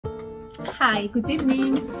Hi, good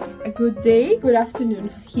evening, a good day, good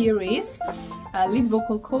afternoon. Here is lead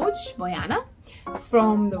vocal coach Bojana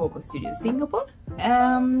from the Vocal Studio Singapore.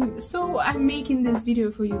 So I'm making this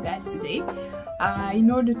video for you guys today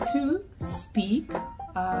in order to speak,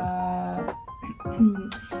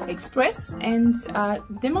 express and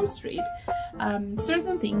demonstrate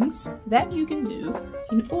certain things that you can do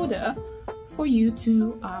in order for you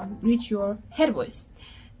to reach your head voice.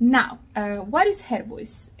 Now, what is head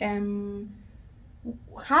voice?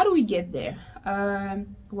 How do we get there?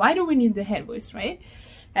 Why do we need the head voice, right?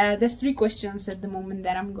 There's 3 questions at the moment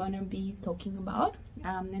that I'm gonna be talking about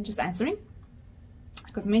and just answering,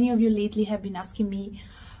 because many of you lately have been asking me,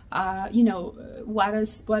 you know, what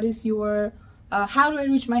is your how do I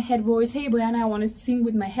reach my head voice? Hey Bojana, I want to sing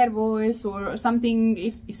with my head voice, or something.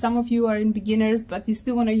 If some of you are in beginners but you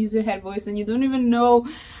still want to use your head voice and you don't even know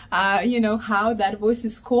you know, how that voice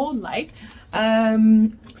is called, like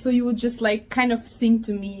so you would just like kind of sing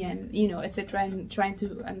to me and, you know, etc., and trying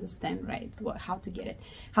to understand, right, how to get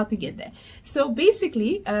there. So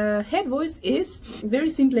basically head voice is very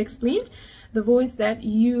simply explained the voice that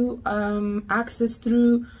you access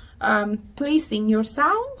through placing your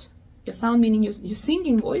sound meaning your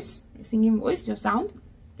singing voice, your sound,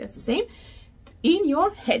 that's the same, in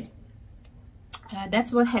your head.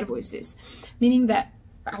 That's what head voice is, meaning that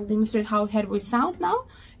I'll demonstrate how head voice sound now.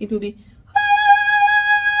 It will be,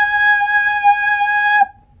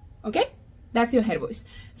 okay, that's your head voice.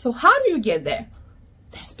 So how do you get there?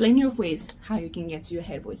 There's plenty of ways how you can get to your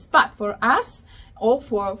head voice, but for us, or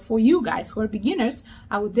for you guys who are beginners,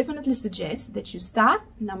 I would definitely suggest that you start,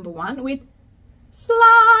 number 1, with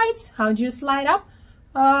slides. How do you slide up?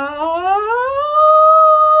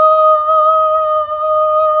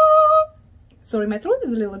 Sorry, my throat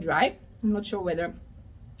is a little dry. I'm not sure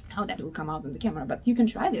how that will come out on the camera, but you can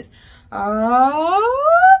try this.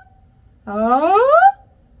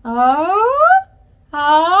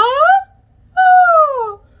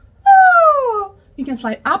 You can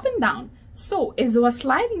slide up and down. So as I was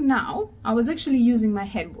sliding now, I was actually using my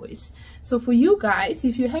head voice. So for you guys,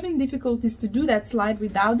 if you're having difficulties to do that slide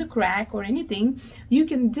without the crack or anything, you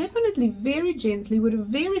can definitely very gently with a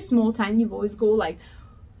very small tiny voice go like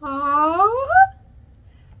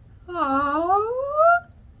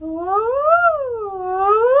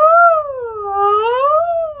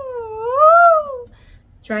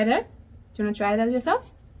Try that. Do you want to try that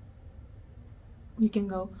yourselves? You can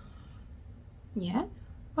go, yeah.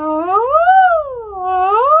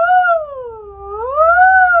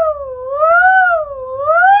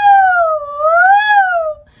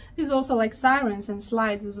 There's also like sirens and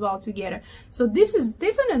slides as well together. So this is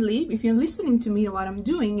definitely, if you're listening to me, what I'm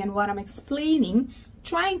doing and what I'm explaining,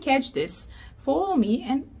 try and catch this, follow me,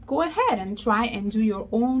 and go ahead and try and do your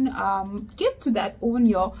own, get to that on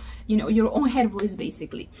your, you know, your own head voice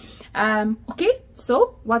basically. Okay,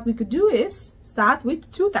 so what we could do is start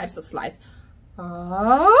with 2 types of slides.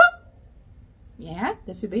 Yeah,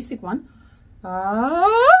 that's your basic one.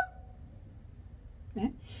 Yeah.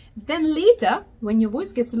 Then later, when your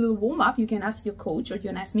voice gets a little warm up, you can ask your coach, or you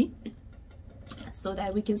can ask me, so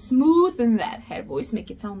that we can smoothen that head voice, make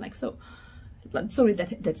it sound like so. Sorry,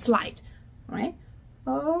 that slide, right?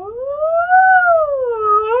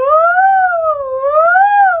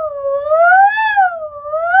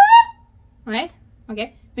 Right?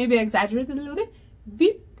 Okay. Maybe I exaggerated a little bit.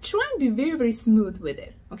 Try and be very, very smooth with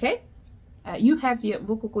it, okay? You have your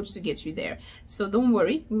vocal coach to get you there, so don't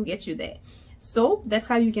worry, we'll get you there. So that's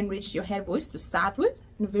how you can reach your head voice to start with,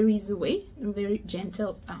 in a very easy way, in a very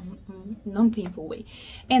gentle, non-painful way.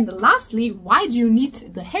 And lastly, why do you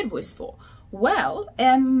need the head voice for? Well,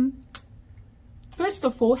 first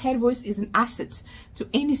of all, head voice is an asset to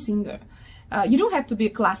any singer. You don't have to be a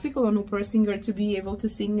classical or an opera singer to be able to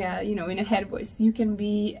sing, you know, in a head voice. You can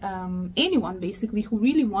be anyone basically who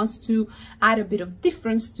really wants to add a bit of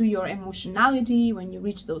difference to your emotionality when you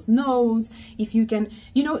reach those notes. If you can,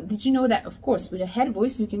 you know, did you know that, of course, with a head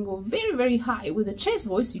voice, you can go very, very high. With a chest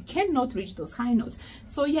voice, you cannot reach those high notes.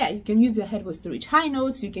 So yeah, you can use your head voice to reach high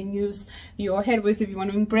notes. You can use your head voice if you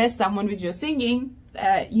want to impress someone with your singing.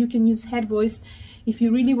 You can use head voice if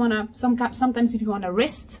you really want to, sometimes if you want to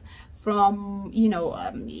rest from, you know,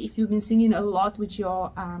 if you've been singing a lot with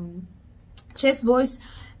your chest voice,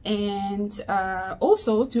 and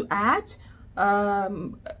also to add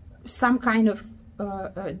some kind of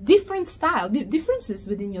different style, differences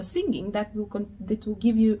within your singing that will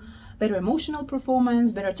give you better emotional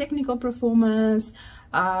performance, better technical performance,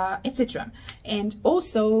 etc. And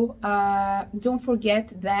also don't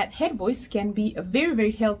forget that head voice can be a very,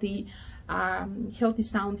 very healthy healthy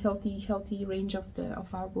sound, healthy range of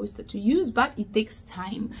our voice to use, but it takes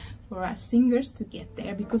time for us singers to get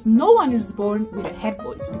there, because no one is born with a head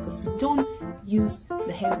voice, because we don't use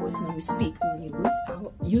the head voice when we speak. We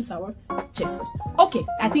use our chest voice. Okay,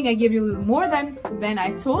 I think I gave you a little more than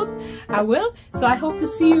I thought I will. So I hope to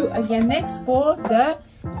see you again next for the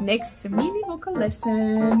next mini vocal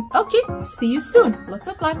lesson. Okay, see you soon. Lots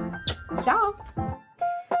of luck. Ciao.